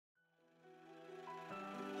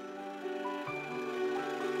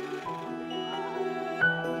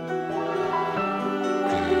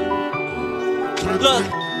Look.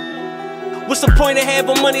 What's the point of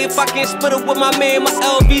having money if I can't split it with my man? My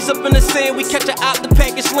LV's up in the sand, we catch her out the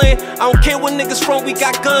package land. I don't care where niggas from, we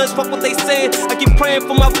got guns, fuck what they saying. I keep praying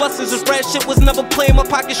for my blessings, this rap shit was never playing my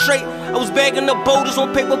pocket straight. I was bagging up boulders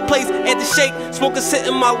on paper plates at the shake. Smoking sit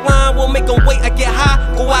in my line, won't make them wait. I get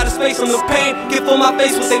high, go out of space from the pain. Get for my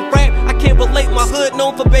face with they rap, I can't relate. My hood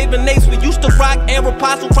known for bathing Nates. We used to rock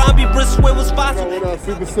Aeropostale, trying to be brisk where it was fossil. What up,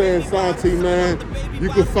 Super Saiyan Santi, man? You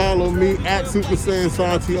can follow me at Super Saiyan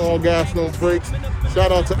Santi, all gas, no breaks.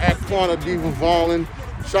 Shout out to Aquana Diva Volin.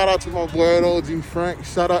 Shout out to my boy at OG Frank.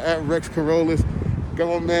 Shout out at Rex Carolus. Got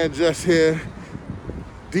my man just here.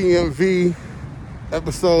 DMV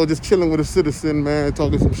episode, just chilling with a citizen, man,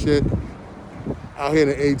 talking some shit. Out here in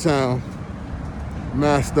the A-Town.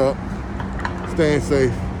 Masked up. Staying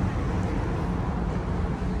safe.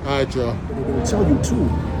 Alright, y'all. They will tell you too.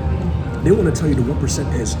 They want to tell you the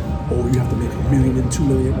 1% is, oh, you have to make $1 million and $2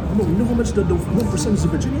 million. You know how much the 1% is in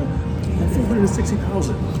Virginia?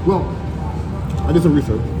 460,000. Well, I did some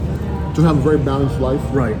research. To have a very balanced life.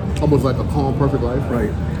 Right. Almost like a calm, perfect life.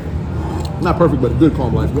 Right. Not perfect, but a good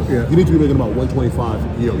calm life. Yeah. You need to be making about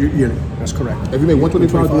 125 yearly. Yearly. That's correct. If you make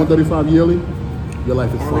 125 to 135 yearly, your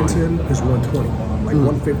life is Arlington fine. is 120. Like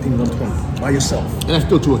 115, 120. By yourself. And that's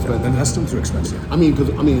still too expensive. And that's still too expensive. I mean,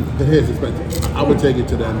 the hair is expensive. I would take it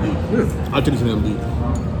to the MD. Yeah. I'll take it to the MD.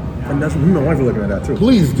 And that's what me and my wife are looking at that too.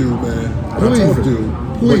 Please do, man. Please do.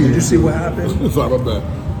 Please. But did you see what happened? Sorry, my bad.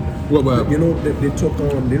 What happened? You know, they took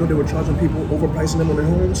you know, they were charging people, overpricing them on their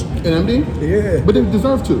homes. An MD? Yeah. But they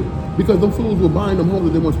deserve to, because them fools were buying them homes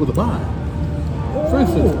that they weren't supposed to buy. For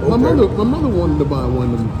instance, okay. my mother wanted to buy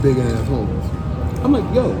one of them big ass homes. I'm like,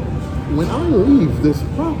 yo, when I leave this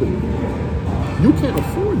property, you can't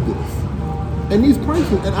afford this. And these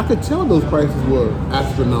prices, and I could tell those prices were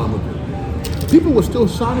astronomical. People were still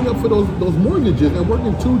signing up for those mortgages and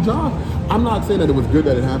working 2 jobs. I'm not saying that it was good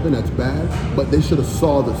that it happened, that's bad, but they should have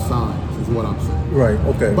saw the signs, is what I'm saying. Right,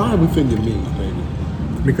 okay. Buy everything you need, baby.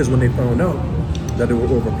 Because when they found out that they were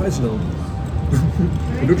overpricing them,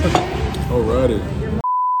 Alrighty.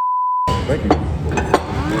 Thank you.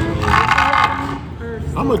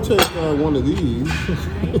 I'm gonna take one of these.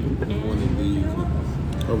 One of these.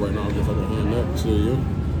 Oh, right now I guess I can hand that to you.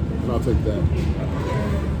 And I'll take that.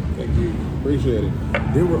 Thank you. Appreciate it.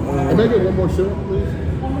 They were Can I get one more syrup, please?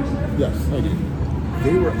 Yes, thank you.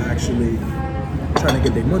 They were actually trying to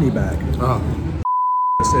get their money back. I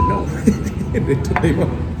said no. They took their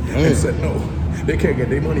money and said no. They can't get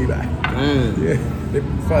their money back. Damn. Yeah. They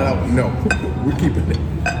found out no. We're keeping it.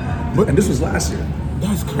 But, and this was last year.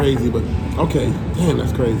 That's crazy, but okay. Damn,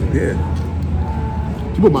 that's crazy. Yeah.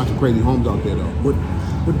 People buy some crazy homes out there though.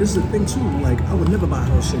 But this is the thing too, like I would never buy a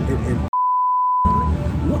house in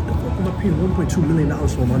what the fuck am I paying $1.2 million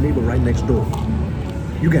for my neighbor right next door?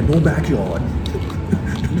 You got no backyard.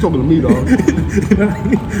 You talking to me, dog? You know what I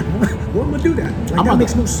mean? Why am I do that? Like, that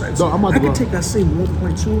makes no sense. Dog, I could take that same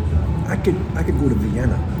 1.2. I could go to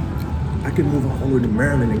Vienna. I could move all the way to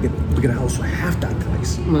Maryland and get a house for half that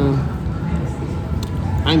price. Man,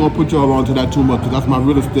 I ain't gonna put y'all onto that too much because that's my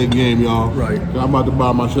real estate game, y'all. Right. I'm about to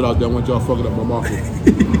buy my shit out there. I want y'all fucking up my market.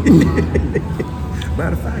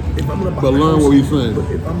 Matter of fact, if I'm gonna buy But a learn house, what he's saying.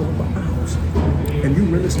 But if I'm gonna buy a house and you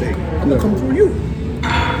real estate, I'm gonna come through you.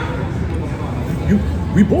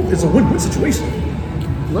 We both, it's a win-win situation.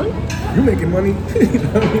 Right? You making money, you know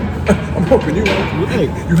what I mean? I'm helping you out. Hey,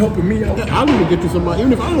 you helping me out. I'll even get you somebody,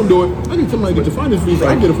 even if I don't do it, I need somebody to get your finance fee, so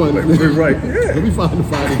I can get a finance fee. Right, yeah. Let me find the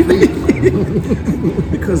finance fee.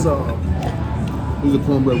 Because, these are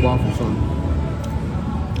cornbread waffles, son.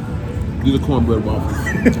 These are cornbread waffles.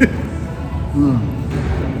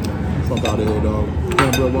 Fuck out of here, dog.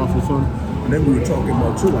 Cornbread waffles, son. And then we were talking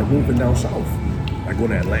about, too, like moving down south. Like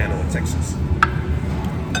going to Atlanta or Texas.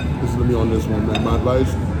 Listen to me on this one, man. My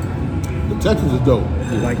advice, the Texas is dope.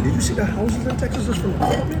 Like, did you see the houses in Texas just from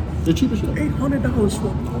apartment? They're cheap as shit. $800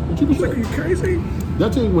 for They're cheap as like, shit. are you crazy? Did I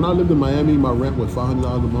tell you, when I lived in Miami, my rent was $500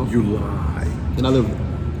 a month? You lie. And I lived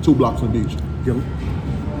 2 blocks from the beach. You,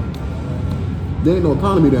 There ain't no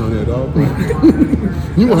economy down there, dog.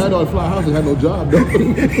 You gonna have all fly house and have no job, dog.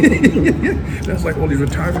 that's like all these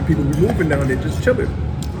retirement people moving down there just chilling.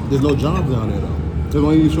 There's no jobs down there, though. There's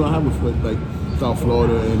only issue I have with like South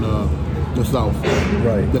Florida and the South.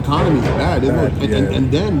 Right. The economy's bad. And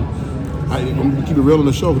then, I'm gonna keep it real on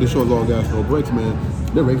the show, because the show's all gas, no breaks, man.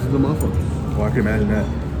 They're racist as a motherfucker. Oh, I can imagine that.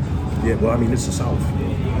 Yeah, well, I mean, it's the South.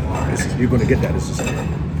 You're gonna get that. It's the South.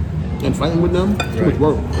 And fighting with them, too much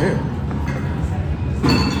work. Yeah.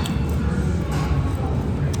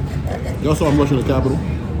 Y'all saw him rushing the Capitol?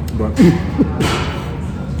 But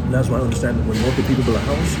that's why I understand that when wealthy people build a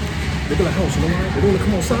house, They build a house, you know why? They don't want to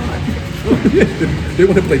come outside. They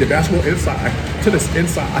want to play the basketball inside, tennis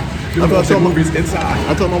inside. They want to watch their movies inside.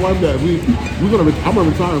 I told my wife that I'm gonna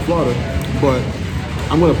retire in Florida, but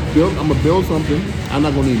I'm gonna build something. I'm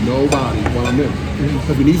not gonna need nobody while I'm there.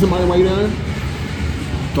 If you need somebody while you're there,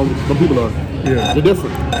 some people are they're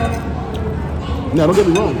different. Now don't get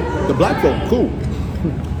me wrong, the black folk cool.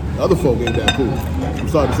 The other folk ain't that cool. I'm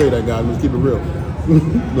sorry to say that, guys. Let's keep it real.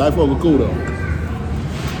 Black folk are cool though.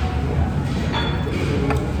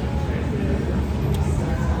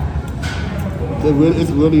 It's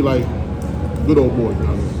really like good old boys. You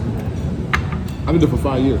know? I did it for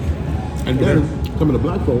 5 years, and then some of the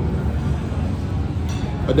black folk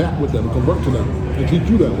adapt with them, convert to them, and teach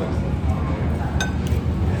you that way.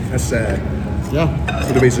 That's sad. Yeah.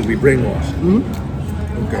 So they're basically brainwashed.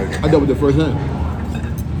 Okay. I dealt with it firsthand.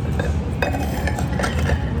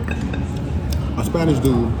 A Spanish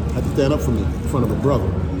dude had to stand up for me in front of a brother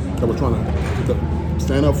that was trying to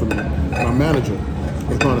stand up for me. My manager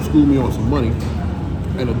was trying to school me on some money,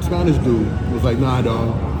 and the Spanish dude was like, "Nah,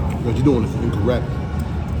 dog, what you're doing is incorrect."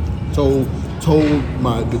 Told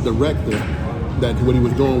the director that what he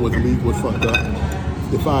was doing was fucked up.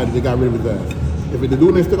 They fired it. They got rid of his ass. If the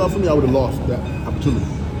dude didn't stick up for me, I would have lost that opportunity.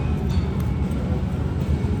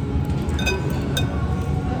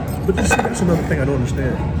 But see, that's another thing I don't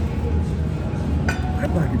understand. Why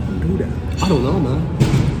black people do that? I don't know, man.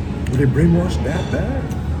 Were they brainwashed that bad?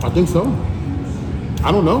 I think so.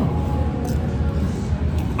 I don't know.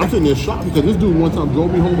 I'm sitting there shocked because this dude one time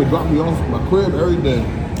drove me home and dropped me off at my crib every day,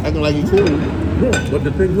 acting like he's cool. No, but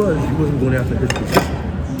the thing was, he wasn't going after his position.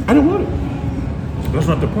 I didn't want it. That's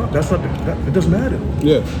not the problem. It doesn't matter.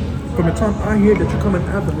 Yeah. From the time I hear that you're coming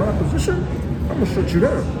after my position, I'm gonna shut you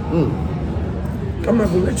down. I'm not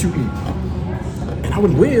gonna let you eat. And I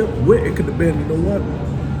would where it could have been, you know what?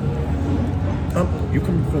 You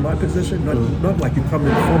coming from my position, not like you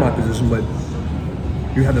coming from my position, but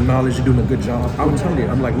you have the knowledge, you're doing a good job. I would tell you,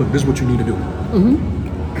 I'm like, look, this is what you need to do.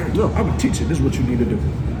 Yeah. I would teach you, this is what you need to do.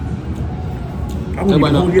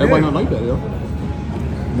 Everybody not like that, yo.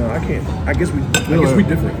 No, I can't. I guess we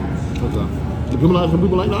different. Okay. Some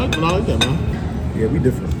people like that, and I like that, man. Yeah, we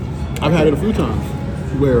different. I've had it a few times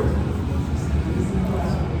where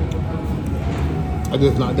I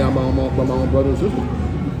get knocked down by my own brother and sister.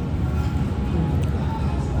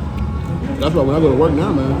 That's why when I go to work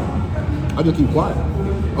now, man, I just keep quiet.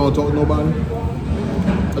 I don't talk to nobody.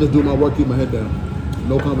 I just do my work, keep my head down.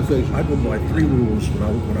 No conversation. I go by 3 rules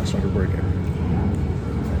when I started working.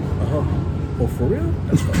 Oh, for real?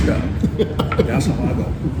 That's fucked up. That's how I go.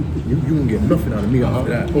 You won't get nothing out of me after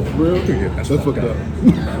that. Oh, for real? Yeah, that's fucked up.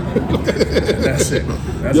 That's it.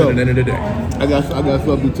 That's Yo, it at the end of the day. I got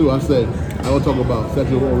something too. I said I don't talk about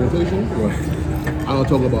sexual orientation. Right. I don't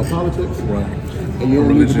talk about politics. Right. And you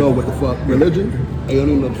don't need to know what the fuck religion. And you don't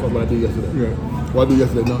even know what the fuck what I did yesterday. Yeah. What I did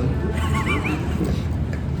yesterday, nothing.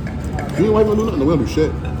 We ain't white gonna do nothing. We don't do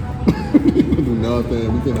shit. We don't do nothing.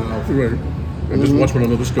 We in the house. Right. And just watch one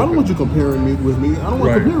another stupid. I don't want you comparing me with me. I don't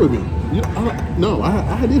want to compare with me.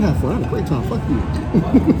 I did have fun. I had a great time. Fuck you.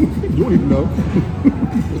 You don't even know.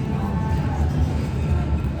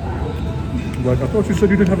 Like, I thought you said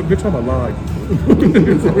you didn't have a good time. I lied.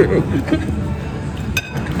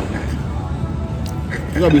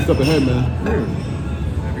 You gotta be step ahead, man.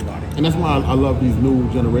 Everybody. And that's why I love these new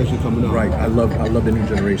generations coming up. Right. I love the new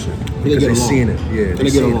generation They because get they're along. seeing it. Yeah. And they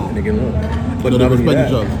get along. And they get along. But They not only respect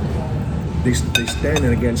each that, other. they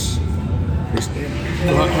standing against. They stand.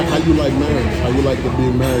 So how you like marriage? How you like to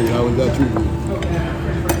be married? How is that treating you?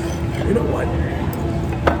 You know what?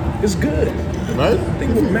 It's good. Right? The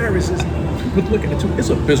thing with marriage is, look at it too. It's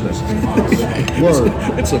a business. Word.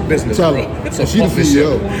 It's a business, Tell bro. her. It's a She the fucking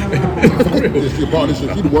CEO. For real. It's your partnership.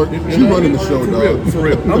 She running the show, For dog. real, for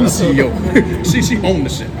real. I'm the CEO. she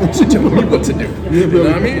owns the shit. She telling me what to do. You know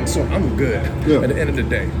what I mean? So I'm good at the end of the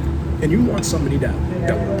day. And you want somebody that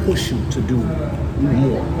will push you to do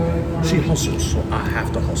more. She hustles, so I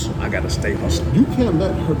have to hustle. I gotta stay hustling. You can't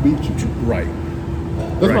let her beat you. Right.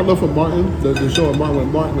 That's my love for Martin. The show of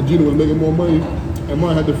Martin when Gina was making more money, and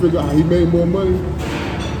Martin had to figure out how he made more money.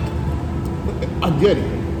 I get it.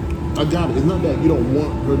 I got it. It's not that you don't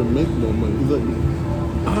want her to make more money. It's like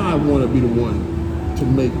I want to be the one to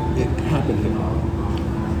make it happen here.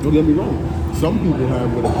 Don't get me wrong. Some people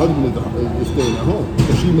have where the husband is staying at home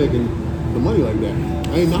because she's making the money like that.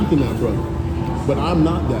 I ain't knocking that brother, but I'm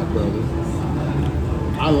not that brother.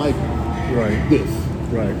 I like this.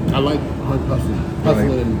 Right. I like her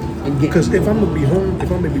hustling and getting. Because if I'm gonna be home,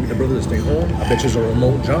 if I'm gonna be with the brother that stay home, I bet you it's a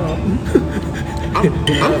remote job.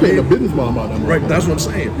 I'm paying a business model about that. Right, that's what I'm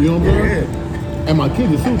saying. You know what I'm saying? Yeah. And my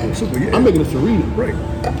kids are super. Super, yeah. I'm making a Serena. Right.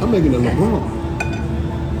 I'm making a LeBron.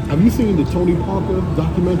 Have you seen the Tony Parker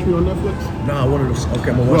documentary on Netflix? Nah, I wanted to.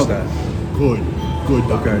 Okay, I'm gonna watch that. Good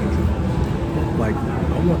documentary. Like,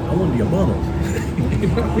 I want to be a model. You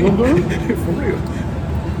know what I You know what I'm mean? For real.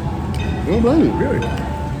 You don't blame me. Really.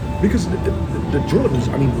 Because the Jordans,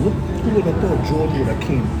 I mean, who would have thought Jordan would have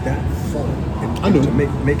came that far I know. into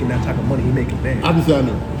making that type of money he making now? Obviously, I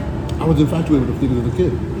knew. I was infatuated with the figures as a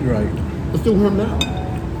kid. Right. I still him now.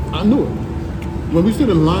 I knew it. When we stood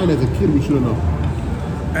in line as a kid, we should have known.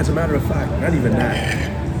 As a matter of fact, not even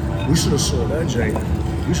that. We should have saw that, Jay.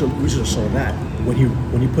 We should have saw that when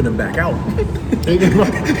he put him back out. Ain't that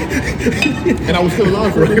right? And I was still in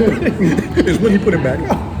line for it. It's when he put him back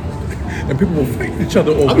out. And people will fight each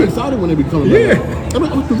other over I'm it. excited when they be coming Yeah. back. I'm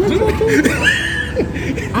like, oh, the retro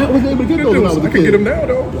too? I was able to get those when I was a I kid. can get them now,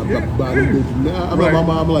 though. Buy them bitches now. I'm like, my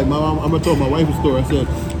mom, I'm gonna tell my wife a story. I said,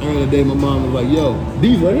 the day my mom was like, yo,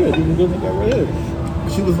 these right here, these are good like that right here.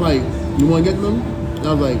 She was like, you wanna get them? And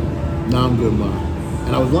I was like, nah, I'm good, Mom.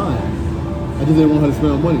 And I was lying. I just didn't want her to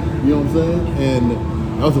spend money. You know what I'm saying? And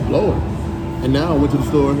that was a blower. And now I went to the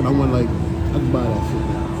store and I went like, I can buy that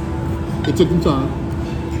shit. It took some time.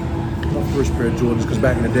 My first pair of Jordans, because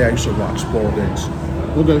back in the day I used to rock Spaldings.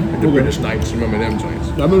 Okay. The British Knights, remember them joints?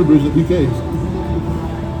 I remember British PKs.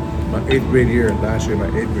 My 8th grade year, last year, my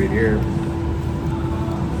 8th grade year,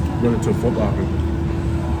 went into a Foot Locker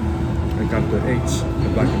and got the 8s, the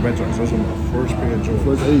black and red joints. Those were my first pair of Jordans.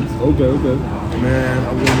 First 8s. Okay. Man,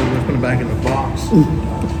 I went put them back in the box.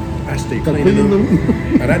 I stayed cleaning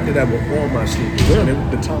them. And I did that with all my sneakers. Yeah. And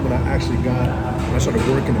then the time when I started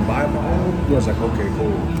working and buying my own, I was like, okay,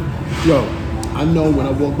 cool. Yo, I know when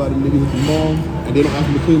I walk by the niggas at the mall and they don't ask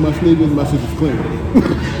me to clean my sneakers, my shit is clean.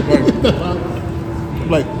 I'm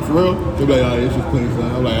like, for real? They're like, alright, it's just clean,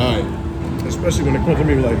 son. I'm like, alright. Especially when they come to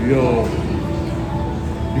me like, yo,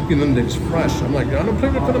 you can them things fresh. I'm like, I don't play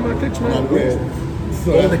with my kicks, man.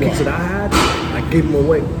 So All the kicks that I had, I gave them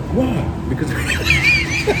away. Why? Because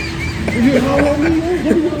You get how old are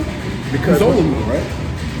you? because It's older than me, right?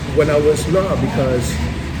 when I was because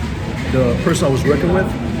the person I was working with,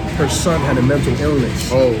 her son had a mental illness.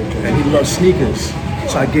 Oh, okay. And he loved sneakers.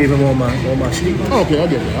 So I gave him all my sneakers. Oh, okay, I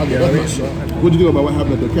get that. Yeah, I mean, That's so nice. What'd you think about what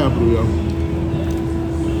happened at the Capitol, yo?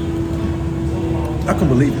 I couldn't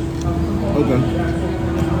believe it. Okay.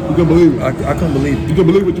 You can believe it. I couldn't believe it. You can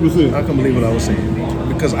believe what you were saying. I couldn't believe what I was saying.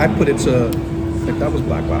 Because I put it to, if that was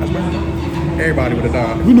Black Lives Matter, everybody would have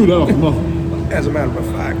died. We knew that off the muscle. As a matter of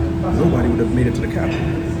fact, nobody would have made it to the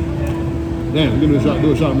Capitol. Damn, give me a shot,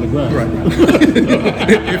 do a shot in the grass. Right.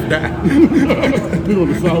 If that. People on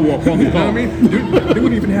the sidewalk walking You know what I mean? They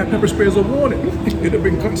wouldn't even have pepper sprays or warning. It'd have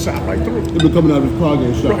been gunshot right through. They've been coming out of this car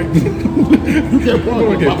getting shot. Right. You can't park Gonna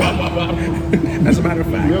here. get Bop, bop, bop, bop. As a matter of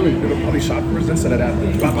fact, Really? they would probably shot first instead of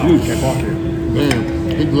that. Drop out. You can't park here.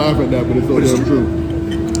 Man, I hate to laugh at that, but it's so But it's damn true.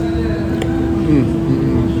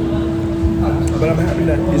 But I'm happy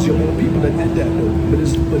that it's your own people that did that, though. But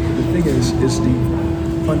the thing is, it's the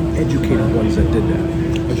uneducated ones that did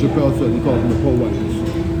that. As Chappelle said, he called them the pro-whites.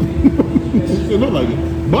 It looked like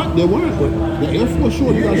it. But they weren't. The Air Force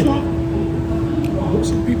shorty got shot.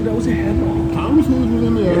 Most of the people that was in headline. Congressman was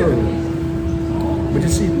in there earlier. But you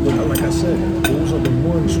see, like I said, those are the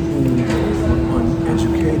ones who are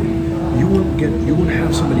uneducated. You wouldn't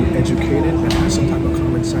have somebody educated that has some type of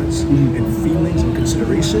common sense and feelings and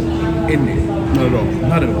consideration in there. Not at all.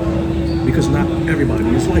 Not at all. Because not everybody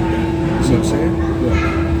is like that. You see what I'm saying?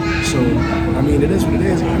 Yeah. So, I mean, it is what it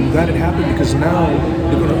is. I'm glad it happened because now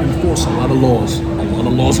they're going to enforce a lot of laws. A lot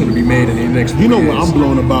of laws going to be made in the next few You know years. what I'm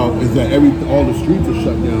blown about is that all the streets are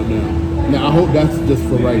shut down now. Now, I hope that's just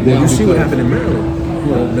for right now. You see what because- happened in Maryland?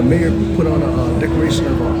 The mayor put on a declaration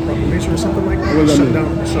of proclamation or something like that. What does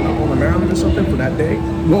that Shut down all of Maryland or something for that day.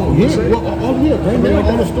 Well, You yeah, say? well, right now,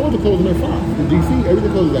 all the stores are closing at 5. In DC,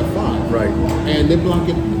 everything closes at 5. Right. And they're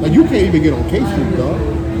blocking, like, you can't even get on K Street, dog.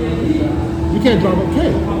 You can't drive up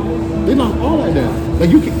K. They lock all that down. Like,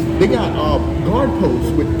 they got guard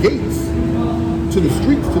posts with gates to the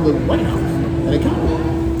streets, to the White House, and the Capitol.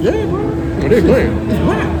 Yeah, bro. Well, they're playing. It's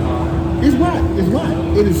whack. It's whack. It's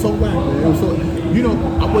whack. It is so whack, man. It was so, you know,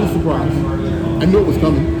 I wasn't surprised. I knew it was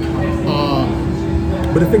coming.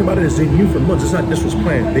 But the thing about it is they knew for months. It's not this was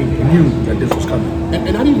planned. They knew that this was coming.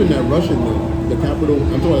 And not even that Russian, the Capitol,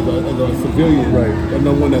 I'm talking as a civilian, Right. and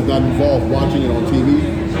no one that's not involved watching it on TV.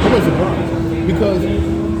 I was surprised because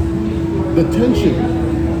the tension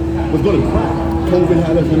was going to crack. COVID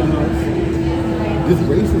had us in the house. This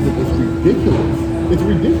racism is ridiculous. It's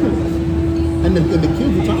ridiculous. And the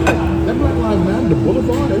kids are tired. That Black Lives Matter, the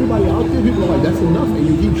Boulevard, everybody out there, people are like, that's enough. And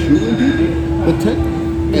you keep shooting people. The tent,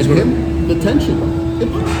 and him, the tension.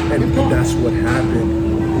 And that's what happened.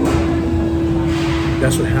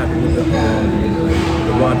 That's what happened with the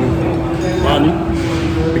Rodney.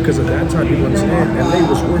 Because at that time, people understand, LA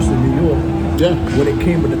was worse than New York. Yeah. When it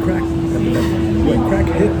came with the crack. When crack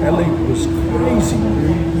hit, LA was crazy.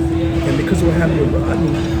 And because of what happened with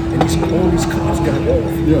Rodney, and all these cops got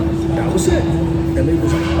off. Yeah. That was it. And they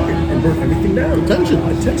was and burnt everything down. Attention.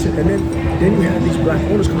 And then you had these black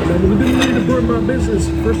owners coming down. Well, we didn't need to burn my business.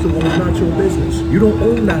 First of all, it's not your business. You don't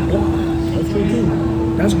own that block. That's true too.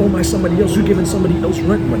 That's owned by somebody else. You're giving somebody else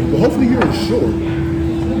rent money. Well, hopefully you're insured.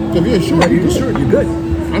 If you're insured, You're insured, you're good.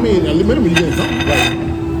 I mean, at the minimum, you're getting something. Right.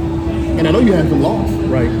 And I know you had some loss.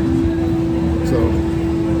 Right. So.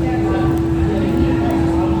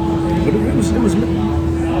 But it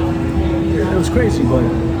was crazy, but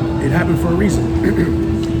it happened for a reason.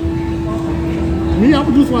 Me, I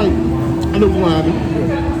was just like, I knew what was going to happen.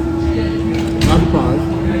 Not surprised.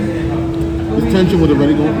 This tension was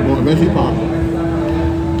already going to eventually pop.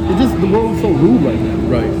 It just, the world is so rude right now.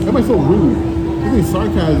 Right. Everybody's so rude. I think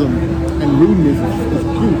sarcasm and rudeness is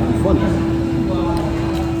cute and funny.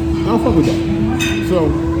 I don't fuck with that. So,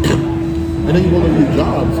 and then you go to these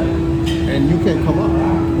jobs and you can't come up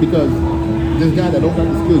because this guy that don't got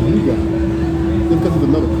the skills you got, just because it's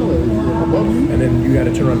another color is above you. And then you got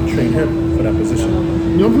to turn around and train him for that position.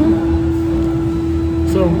 You know what I'm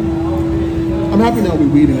saying? So, I'm happy now we're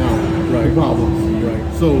weeding out the problems. Right.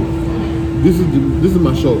 So, this is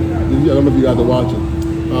my show. I don't know if you guys are watching.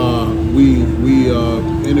 We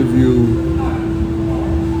interview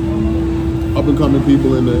up and coming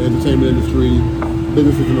people in the entertainment industry,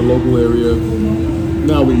 businesses in the local area.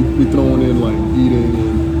 Now we throwing in like eating.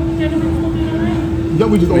 Yeah,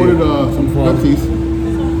 we just ordered some Pepsis.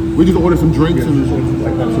 We just ordered some drinks and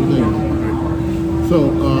like that, some things.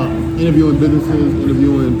 So interviewing businesses,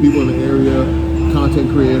 interviewing people in the area,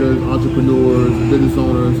 content creators, entrepreneurs, business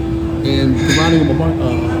owners, and providing them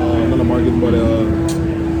not a market, but a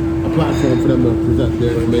platform for them to present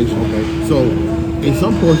their information. Okay. So in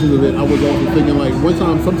some portions of it, I was also thinking like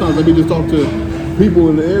sometimes let me just talk to people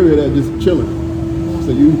in the area that just chilling.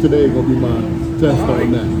 So you today gonna be my test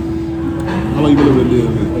on that. How long you been living in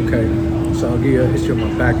DMV? Okay. So I'll give you a history of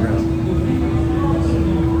my background.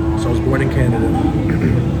 So I was born in Canada,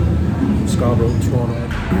 Scarborough, Toronto.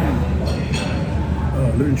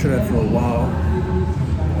 Lived in Trinidad for a while.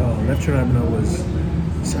 Left Trinidad when I was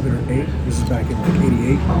 7 or 8. This is back in like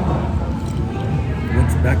 '88.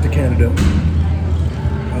 Went back to Canada.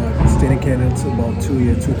 Stayed in Canada until about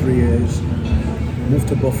 3 years. Moved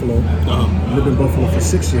to Buffalo. Lived in Buffalo for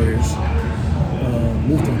 6 years.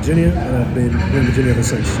 Moved to Virginia, and I've been in Virginia ever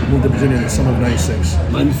since. Moved to Virginia in the summer of '96.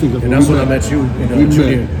 96. And that's when I met you in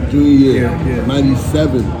junior year. Yeah.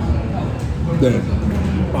 97. Then.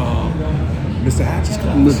 Mr. Hatch's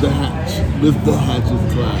class. Mr.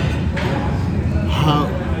 Hatch's class.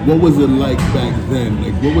 What was it like back then?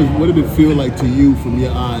 Like, what did it feel like to you from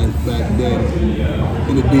your eyes back then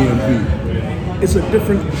in the DMV? It's a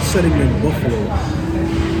different setting than Buffalo.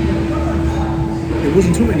 It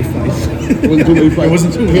wasn't too many fights. It wasn't too many fights. It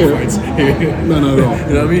wasn't too many fights. No, not at all.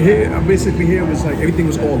 You know what I mean? Here it was like everything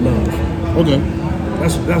was all love. Okay.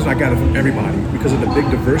 That's what I got it from everybody because of the big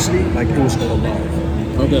diversity. Like it was all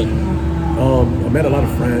love. Okay. I met a lot of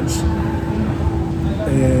friends,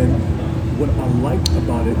 and what I liked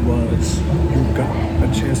about it was you got a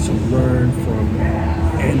chance to learn from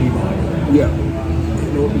anybody. Yeah.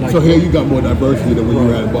 You know, like, so here you got more diversity than when you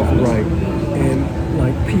were at Buffalo. Right. And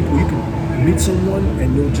like people, you can meet someone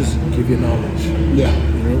and they'll just give you knowledge. Yeah.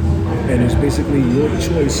 You know? And it's basically your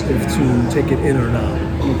choice if to take it in or not.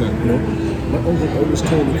 Okay. You know? My uncle always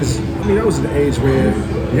told me, because I mean I was at an age where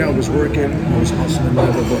I was working, I was hustling,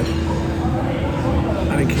 whatever, but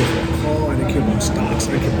I didn't care about a car, I didn't care about stocks, I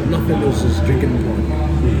didn't care about nothing. It was just drinking and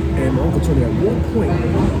partying. And my uncle told me at one point,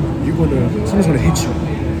 someone's gonna hit you,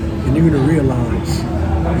 and you're gonna realize, I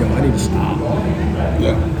need to stop.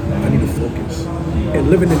 Yeah. I need to focus. And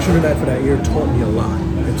living in Trinidad for that year taught me a lot.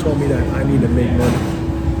 It taught me that I need to make money.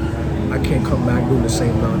 I can't come back doing the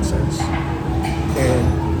same nonsense. And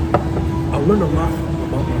I learned a lot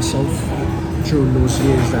about myself during those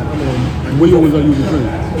years that What year was that you in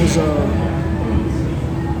Trinidad? It was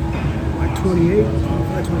 28,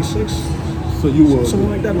 26. So you were something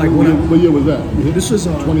like that. Like what year was that? This was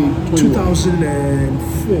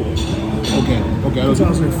 2004. Okay.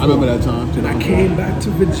 2004. I remember that time. And I came back to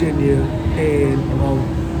Virginia and around,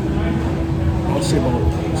 I'll say about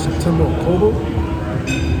September, October.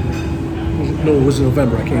 No, it was in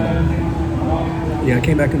November I came back. Yeah, I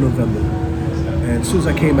came back in November. And as soon as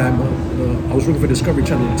I came back, I was working for Discovery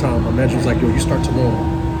Channel at the time. My manager was like, yo, you start tomorrow.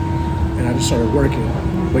 and I just started working.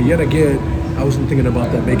 But yet again, I wasn't thinking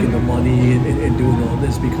about that, making the money and doing all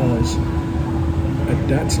this, because at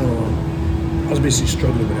that time, I was basically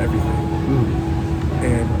struggling with everything.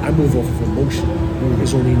 And I move off of emotion.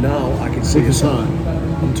 It's only now I can say it's time.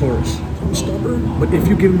 I'm Taurus. I'm stubborn, but if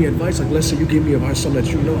you give me advice, like let's say you give me advice, something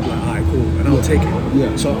that you know, I'm like, all right, cool, and I'll take it.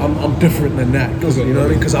 Yeah. So I'm different than that, because you know what I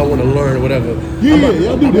mean? Because I want to learn or whatever.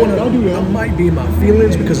 I'll do that. I might be in my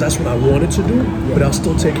feelings because that's what I wanted to do, but I'll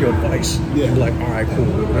still take your advice. Yeah. And be like, all right, cool.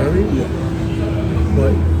 You know what I mean? Yeah.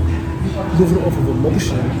 But moving off of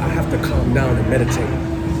emotion, I have to calm down and meditate,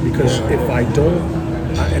 because if I don't,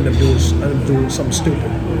 I end up doing something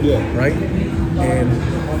stupid. Yeah. Right? And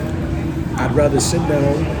I'd rather sit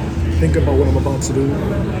down, think about what I'm about to do,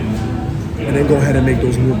 and then go ahead and make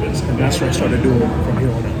those movements. And that's what I started doing from here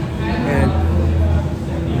on out.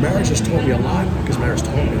 And marriage has taught me a lot, because marriage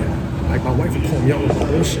taught me that. Like, my wife would call me out with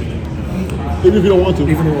bullshit. Even if you don't want to.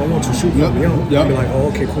 Even though I want to, she would call me out. I'd be like, oh,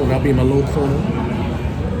 okay, cool. And I'll be in my little corner,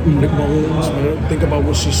 lick my wounds, think about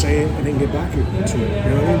what she's saying, and then get back into it. You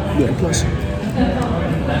know what I mean? Yeah. And plus,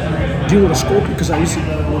 deal with a Scorpio, because I used to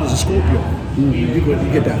one as a Scorpio. You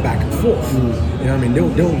get that back and forth. You know what I mean?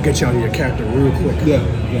 They'll get you out of your character real quick. Yeah.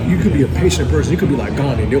 You could be a patient person. You could be like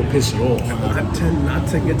Gandhi. They'll piss you off. I tend not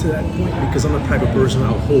to get to that point, because I'm the type of person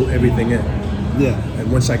I'll hold everything in. Yeah.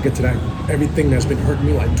 And once I get to that, everything that's been hurting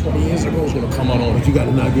me like 20 years ago is going to come out on. But you got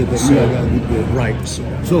to not get that. So, you got to get that. Right.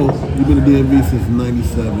 So you've been to DMV since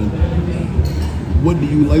 '97. What do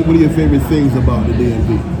you like? What are your favorite things about the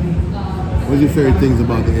DMV? What's your favorite things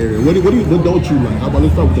about the area? What don't you like? How about,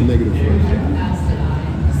 let's start with the negative first.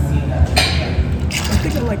 I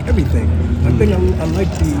think I like everything. I think I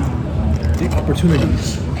like the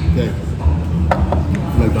opportunities. Okay.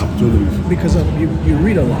 Like the opportunities. Because you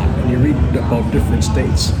read a lot, and you read about different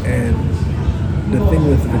states, and the thing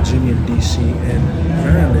with Virginia, DC, and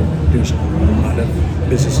Maryland, there's a lot of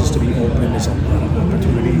businesses to be open, there's a lot of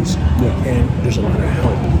opportunities, and there's a lot of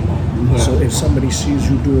help. So if somebody sees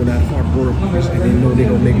you doing that hard work and they know they're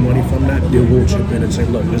gonna make money from that, they will chip in and say,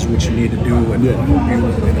 look, this is what you need to do, and I'll help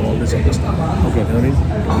you, and all this other stuff. Okay. You know what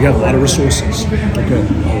I mean? We have a lot of resources. Okay.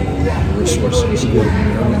 A lot of resources. You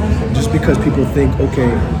know? Just because people think,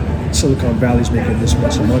 okay, Silicon Valley's making this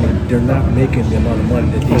much money, they're not making the amount of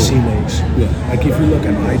money that DC makes. Yeah. Like if you look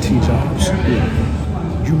at IT jobs,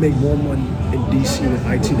 you make more money in DC with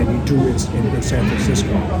IT than you do in San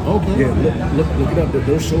Francisco. Okay. Yeah, look it up.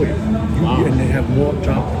 They'll show you. Wow. And they have more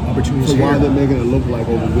job opportunities So here. why are they making it look like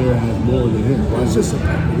over there has more than here? Why It's is just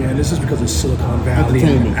this is because it's Silicon Valley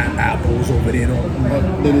Entertainment. and Apple's over there. And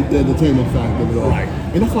all. the entertainment factor of it all? Right.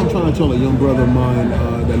 And that's what I'm trying to tell a young brother of mine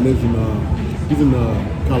that lives in he's in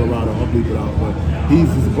Colorado. I'll bleep it out, but he's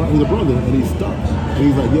a brother and he's stuck. And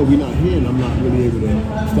he's like, yo, we're not here, and I'm not really able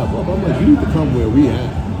to step up. I'm like, you need to come where we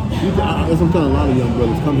at. That's what I'm telling a lot of young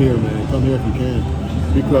brothers. Come here, man. Come here if you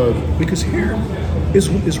can, Because here is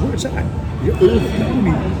where it's at. You're going to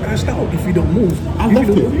be passed out if you don't move. I left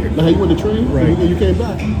here. Like how you went to train, Right. and you came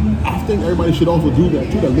back. I think everybody should also do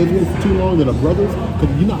that too. That live here for too long, that are brothers,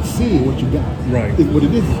 because you're not seeing what you got. Right. What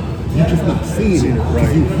it is, you're just not seeing it. Right.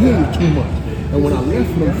 Because you hear too much. And when I left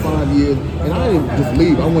for them 5 years, and I didn't just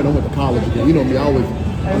leave. I went to college again. You know me. I always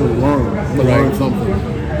learn. I'm gonna learn something.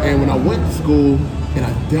 And when I went to school, and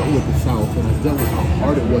I dealt with the South, and I dealt with how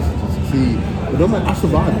hard it was to succeed. But I'm like, I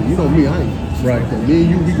survived it. You know me, I ain't. Right. Me and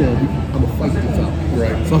you, I'm gonna fight this out.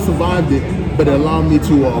 Right. So I survived it, but it allowed me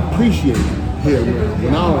to appreciate it here.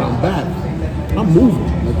 When I'm back, I'm moving.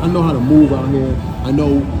 Like I know how to move out here. I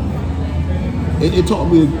know. It taught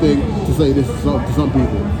me to say this to some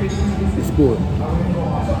people. The sport.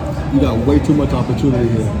 You got way too much opportunity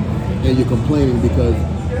here, and you're complaining because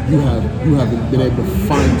you haven't been able to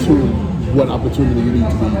fine tune what opportunity you need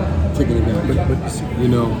to be taking advantage of. You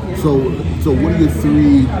know, so what are your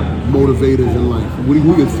 3 motivators in life?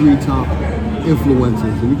 Who are your 3 top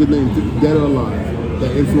influencers? And we could name dead or alive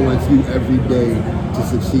that influence you every day to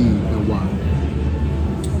succeed, and why?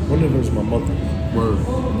 One of them is my mother. Word.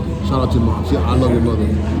 Shout out to your mom. I love your mother.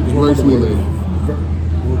 Very sweet lady.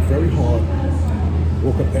 Worked very hard.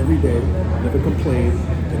 Woke up every day, never complained,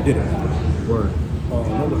 and did it. Word.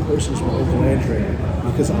 Another person is my Uncle Andre,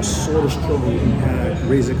 because I saw the struggle he had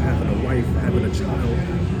having a wife, having a child,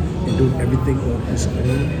 and doing everything on his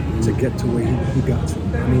own to get to where he got to.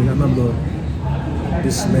 I mean, I remember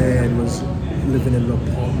this man was living in an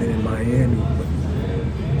apartment in Miami, but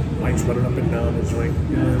lights running up and down the joint.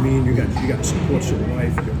 You know what I mean? You got to support your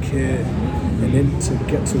wife, your kid, and then to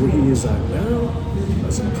get to where he is at now,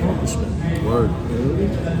 that's an accomplishment. Word. You know what I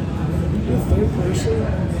mean? The third person,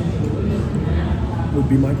 would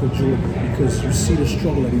be Michael Jordan, because you see the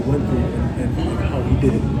struggle that he went through and how he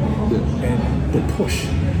did it, and the push.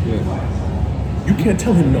 Yeah. You can't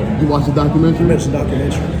tell him no. You watched the documentary? You mentioned the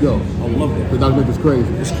documentary. Yo, I loved it. The documentary is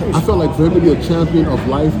crazy. It's crazy. I felt like for him to be a champion of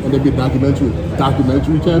life and then be a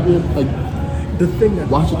documentary champion, like the thing that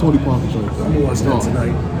watch the Tony Parker show. I'm gonna watch that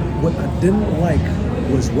tonight. What I didn't like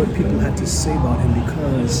was what people had to say about him,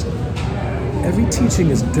 because every teaching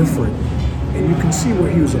is different, and you can see where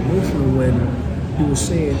he was emotional when he was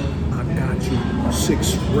saying, "I got you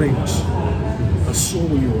 6 rings. I saw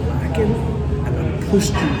where you were lacking, and I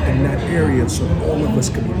pushed you in that area so all of us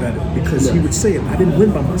could be better." Because he would say it, I didn't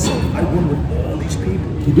win by myself. I won with all these people.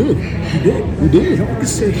 He did. He did. He did. Y'all can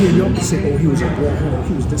sit here, y'all can say, oh, he was a ball handler,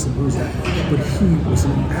 he was this and he was that. But he was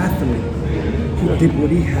an athlete. He did what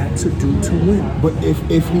he had to do to win. But if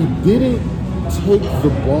he didn't take the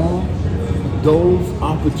ball, those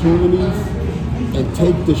opportunities, and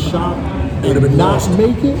take the shot and not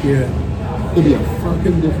make it, it'd be a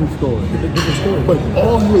fucking different story. But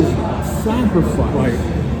all his sacrifice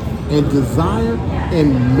and desire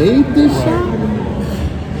and made this shot,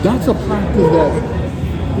 that's a practice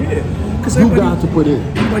that you got to put in.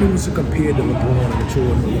 Everybody wants to compare to LeBron and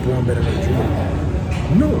Jordan, LeBron better than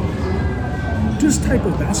Jordan. No. This type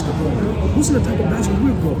of basketball wasn't the type of basketball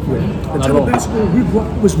we grew up with. The type of basketball we grew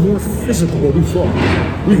up was more physical. We fought.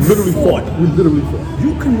 We literally fought.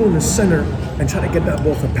 You can go in the center and try to get that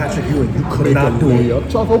ball from Patrick Ewing. You could not do it.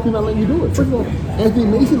 Charles Oakley not letting you do it. First of all, Anthony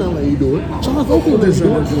Mason not letting you do it. Charles Oakley letting you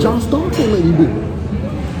do it. John Starks won't let you do it.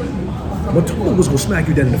 But Tony was going to smack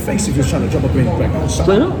you dead in the face if you was trying to jump up in the back outside.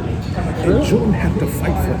 Straight up. And Jordan had to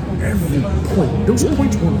fight for every point. Those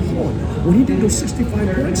points were hard. When he did those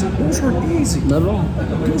 65 points, those weren't easy. Not at all.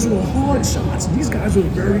 Those were hard shots. These guys were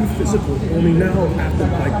very physical. Only now, after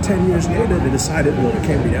like 10 years later, they decided, well, it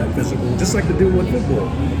can't be that physical. Just like they do with football.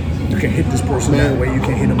 You can hit this person that way, you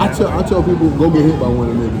can hit him that way. I tell people, go get hit by one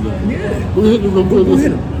of them niggas. Yeah. Go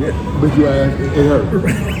hit him. Yeah. But your ass, it hurt.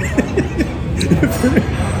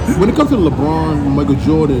 When it comes to the LeBron, Michael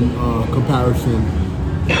Jordan comparison,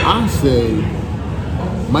 I say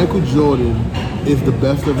Michael Jordan is the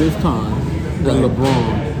best of his time, and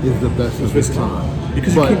LeBron is the best of his time.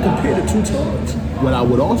 Because you can't compare the two times. What I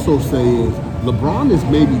would also say is LeBron is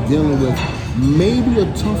maybe dealing with maybe a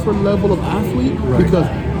tougher level of athlete because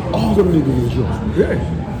all them niggas is Jordan.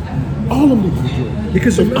 Yeah. All them niggas is Jordan.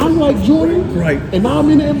 Because if I'm like Jordan, and now I'm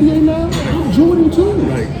in the NBA now, I'm Jordan too.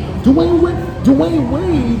 Right. Dwayne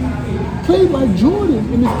Wade played like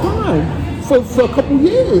Jordan in his prime for a couple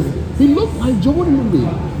years. He looked like Jordan to me.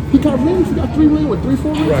 He got rings. He got 3 rings, what, 3,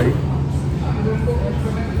 4 rings? Right.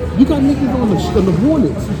 You got niggas on the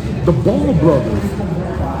Hornets, the Ball brothers.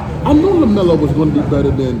 I knew LaMelo was going to be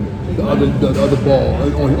better than the other Ball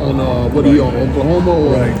on what are you on, Oklahoma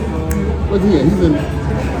or what's he in? He's in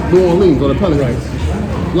New Orleans or the Pelicans.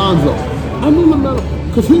 Lonzo. I knew LaMelo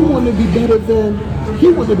because he wanted to be better than. He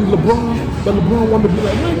wanted to be LeBron, but LeBron wanted to be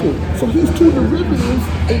like Michael. So he's 2 derivatives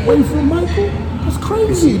away from Michael. That's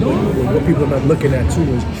crazy, dog. What people are not looking at too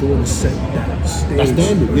is Jordan set that stage. That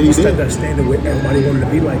standard. Yeah, he set that standard where everybody wanted to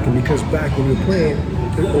be like him, because back when you were playing,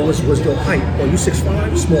 it always was your height. Or you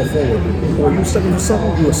 6'5", small forward. Or you 7 for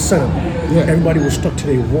something, you were center. Yeah. Everybody was stuck to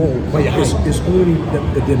their role. But it's only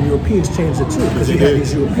the Europeans changed it too, because you had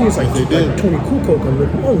these Europeans like Tony Kukoc and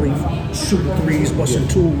Rick Only shooting threes, busting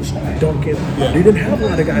twos, dunking. Yeah. They didn't have a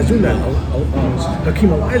lot of guys doing that. Hakeem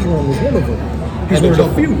Olajuwon was one of them. He's one of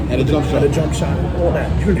the few. Had a jump shot. All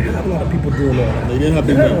that. You didn't have a lot of people doing all that. They didn't have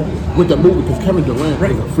big with the movie, because Kevin Durant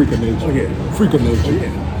is a freak of nature. Oh, yeah. Freak of nature. Oh,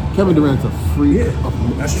 yeah. Kevin Durant's a freak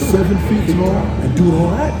of That's true. 7 feet tall. And doing all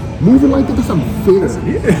that. Moving like that, that's unfair.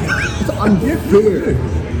 It's unfair.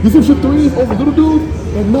 You see some threes over little dudes,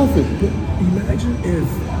 like nothing. Imagine if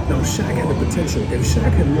Shaq had the potential. If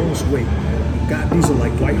Shaq had lost weight, got these are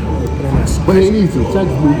like Dwight Howard put on that side. But he needs to. Shaq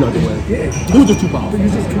just moved out the way. Yeah. He was just too powerful.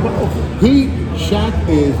 Shaq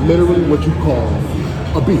is literally what you call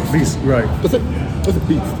a beast. Beast, right. That's a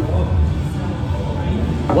beast.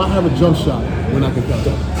 Why have a jump shot when I can dunk?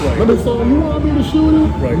 Right. Remember the song, you want me to shoot it?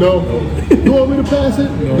 Right. No. You want me to pass it?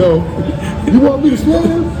 No. You want me to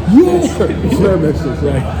slam? Yeah. Slam that shit.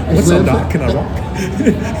 Right. What's that, Doc? Can I rock?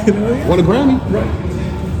 You know? Won a Grammy.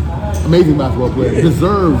 Right. Amazing basketball player.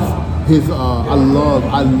 Deserves his, I love,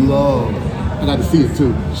 I got to see it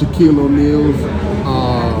too. Shaquille O'Neal's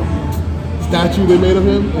statue they made of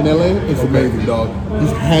him in LA. It's amazing, dog.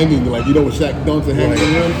 He's hanging, like, you know what Shaq dunks and hangs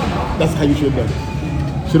in him? That's how you should have done it.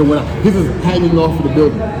 Should have went out. He's just hanging off of the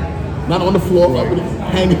building. Not on the floor, but he's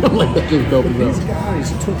hanging up like that. Just dope as These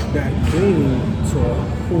guys took that game to a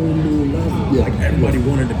whole new level. Yeah. Like, everybody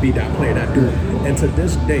wanted to be that player, that dude. And to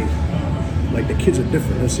this day, like the kids are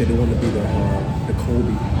different. Let's say they want to be the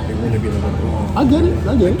Kobe. They want to be the LeBron. I get it.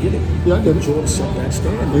 Yeah, I get it. Jordan set that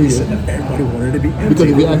standard. He said that everybody wanted to be empty. Because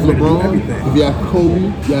if you ask LeBron, if you ask Kobe,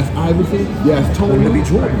 you ask Iverson, you ask Tony, they want to be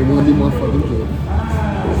Jordan. They want to be motherfucking Jordan.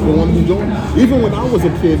 They want to be Jordan. Even when I was a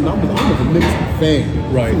kid and I was a Knicks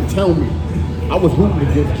fan. Right. Tell me. I was rooting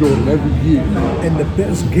against Jordan every year. And the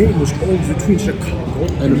best game was always between Chicago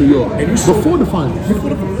and New York. And you saw, before the finals.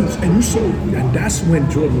 And you saw, and that's when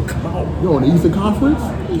Jordan would come out. Yo, in the Eastern Conference?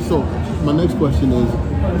 So, my next question is,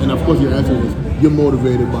 and of course your answer is, you're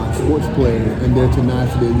motivated by sports players and their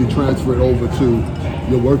tenacity, and you transfer it over to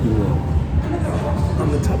your working world.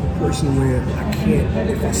 I'm the type of person where I can't,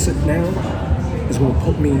 if I sit down, it's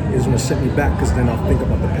gonna set me back, because then I'll think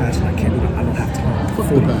about the past and I can't do that. I don't have time. Fuck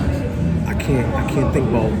the past. I can't think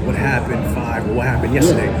about what happened or what happened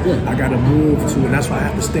yesterday. Yeah. I gotta move to, and that's why I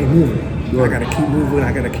have to stay moving. Right. I gotta keep moving.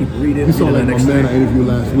 I gotta keep reading. You saw like my man I interviewed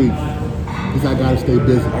last week. He's like, I gotta stay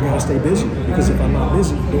busy. I gotta stay busy, because if I'm not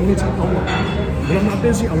busy, the only time when I'm not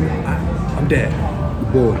busy, I'm dead.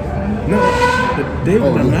 You're bored. No, the day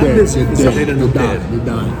when I'm not busy is the day that I'm dead. You're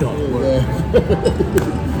dying.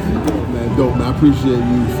 Man, dope, man. I appreciate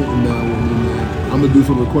you sitting down with me, man. I'm gonna do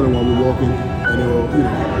some recording while we're walking, and it'll,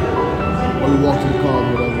 while we walk to the car or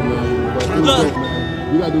whatever, man. But it was dope, man.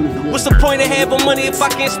 We gotta do this again. What's the point of having money if I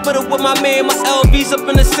can't split it with my man? My LV's up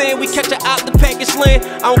in the sand, we catch her out the package land.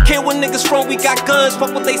 I don't care where niggas from, we got guns,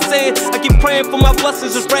 fuck what they saying. I keep praying for my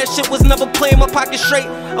blessings, this rap shit was never playing my pocket straight.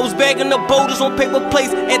 I was bagging up boulders on paper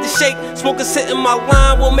plates at the shake. Smoking sitting my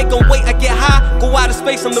line, won't make them wait. I get high, go out of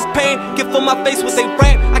space, I'm the pain. Get for my face with they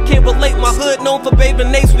rap, I can't relate. My hood known for baby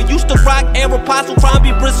Nates. We used to rock Aeropostale, trying to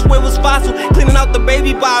be brisk where it was fossil. Cleaning out the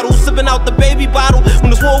baby bottle, sipping out the baby bottle.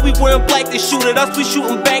 When it's war, we wearing black, they shoot at us, we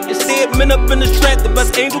shooting back. Instead, men up in the strap, the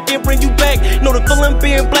best angel can bring you back. Know the feeling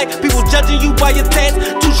being black, people judging you by your tats.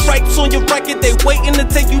 2 stripes on your record, they waiting to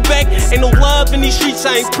take you back. Ain't no love in these streets,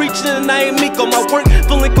 I ain't preaching and I ain't meek. On my work,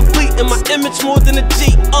 feeling complete, and my image more than a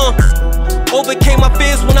G. Overcame my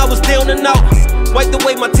fears when I was down and out. Wiped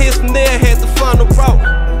away my tears from there, had to find a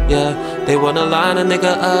route. Yeah, they wanna line a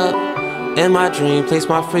nigga up. In my dream, place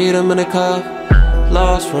my freedom in a cup.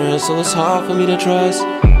 Lost friends, so it's hard for me to trust.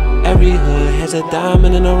 Every hood has a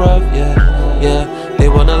diamond in the rough, yeah. They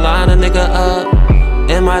wanna line a nigga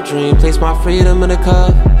up. In my dream, place my freedom in a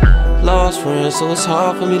cup. Lost friends, so it's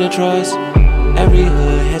hard for me to trust. Every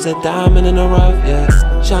hood has a diamond in the rough, yeah.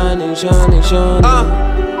 Shining, shining, shining.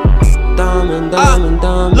 Diamond, diamond,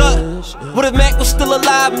 diamond. Look, what if Mac was still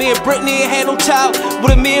alive? Me and Brittany ain't had no child.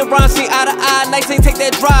 What if me and Ron seen eye to eye? Nights ain't take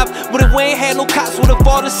that drive. What if we ain't had no cops? What if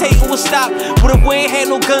all this hating would stop? What if we ain't had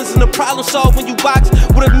no guns and the problem solved when you box?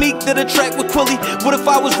 What if Meek did a track with Quilly? What if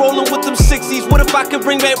I was rolling with them 60s? What if I could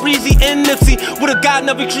bring back Reezy and Nipsey? What if God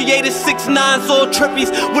never created 6'9"s or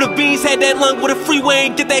trippies? What if Beans had that lung? What if Freeway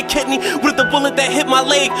ain't get that kidney? What if the bullet that hit my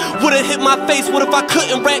leg would have hit my face? What if I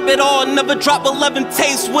couldn't rap at all and never drop 11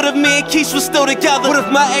 tapes? What if me and Keith was still together? What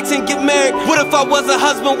if my ex ain't get married? What if I was a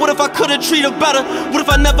husband? What if I could've treated her better? What if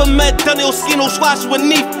I never met Daniel Skino Swash with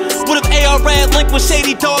Neef? What if AR ran link with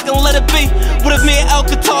Shady Dog and let it be? What if me and El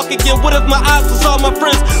could talk again? What if my ops was all my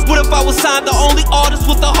friends? What if I was signed the only artist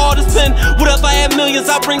with the hardest pen? What if I had millions?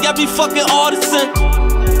 I bring every fucking artist in.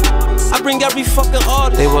 I bring every fucking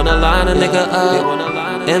artist. They wanna line a nigga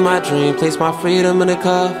up. In my dream, place my freedom in a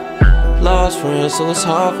cup. Lost friends, so it's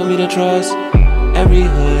hard for me to trust. Every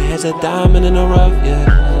hood has a diamond in the rough,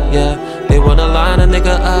 yeah. They wanna line a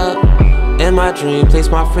nigga up. In my dream, place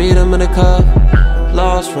my freedom in a cup.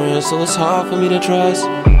 Lost friends, so it's hard for me to trust.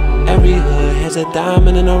 Every hood has a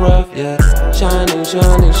diamond in the rough, yeah. Shining,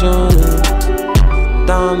 shining, shining.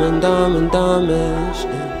 Diamond, diamond,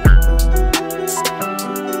 diamond.